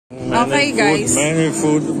Okay guys, many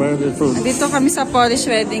food. dito kami sa Polish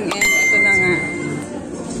wedding and ito na nga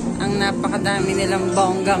ang napakadami nilang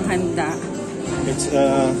bonggang handa. It's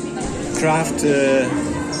craft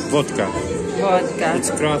vodka.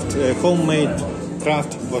 It's craft homemade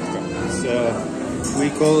craft vodka. It's,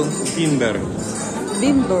 we call bimber.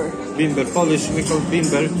 Bimber. Polish we call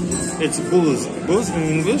bimber. It's booze. Booze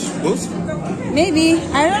in English? Booze? Maybe.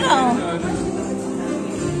 I don't know.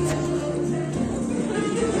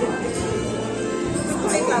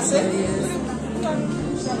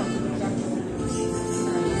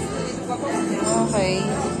 Okay.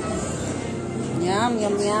 Yum.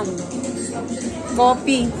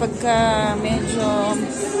 Coffee pagka medyo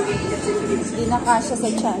hindi na kasya sa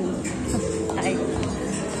tiyan. Ay.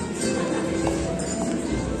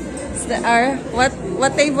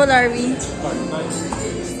 What table are we?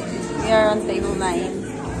 We are on table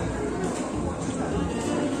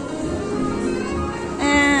 9.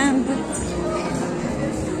 And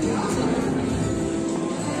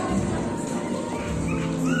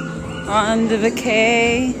on the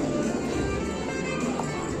vacay.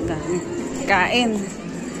 Kain.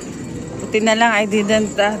 Buti na lang I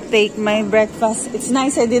didn't take my breakfast. It's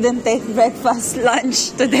nice I didn't take breakfast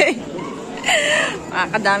lunch today.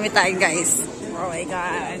 Makakadami tayo guys. Oh my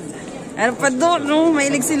God. Pero pa doon, no?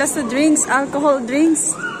 Mahilig sila sa drinks. Alcohol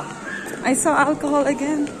drinks. I saw alcohol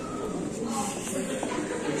again.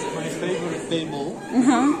 It's my favorite table.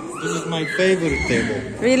 This is my favorite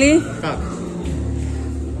table. Really? Cut.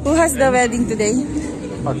 Who has the wedding today?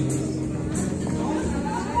 Cut.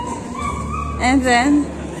 And then?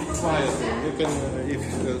 Quiet. You can, if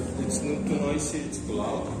it's not too noisy, it's too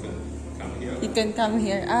loud, you can come here. You can come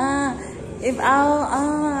here. If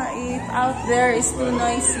out there is too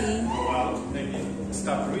noisy. Maybe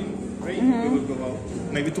stop rain. We will go out.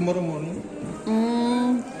 Maybe tomorrow morning.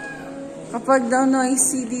 Kapag daw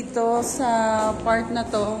noisy dito sa part na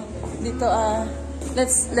to, dito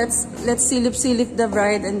let's silip the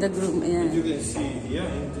bride and the groom. Ayan. You can see here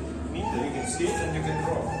in the middle, you can see it and you can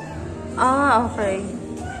draw. Okay.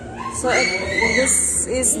 So this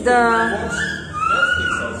is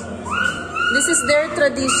their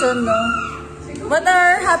tradition, no? What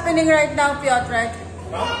are happening right now, Piotr?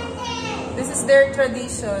 This is their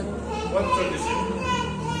tradition. What tradition?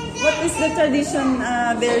 What is the tradition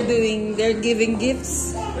they're doing? They're giving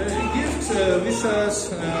gifts? Gifts,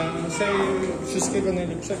 wishes, say wszystkiego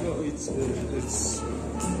najlepszego. It's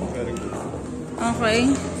very good.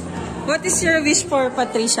 Okay. What is your wish for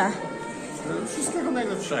Patricia? Wszystkiego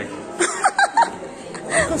najlepszego.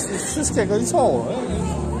 Wszystkiego, it's all.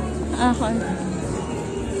 Okay.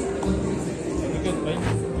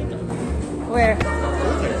 Where?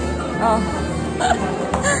 Oh.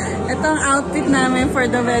 Ito ang outfit namin for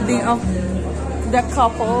the wedding of the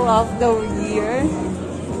couple of the year.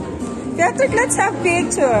 Patrick, let's have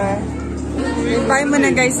picture. Bye muna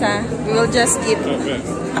guys ha. We will just eat.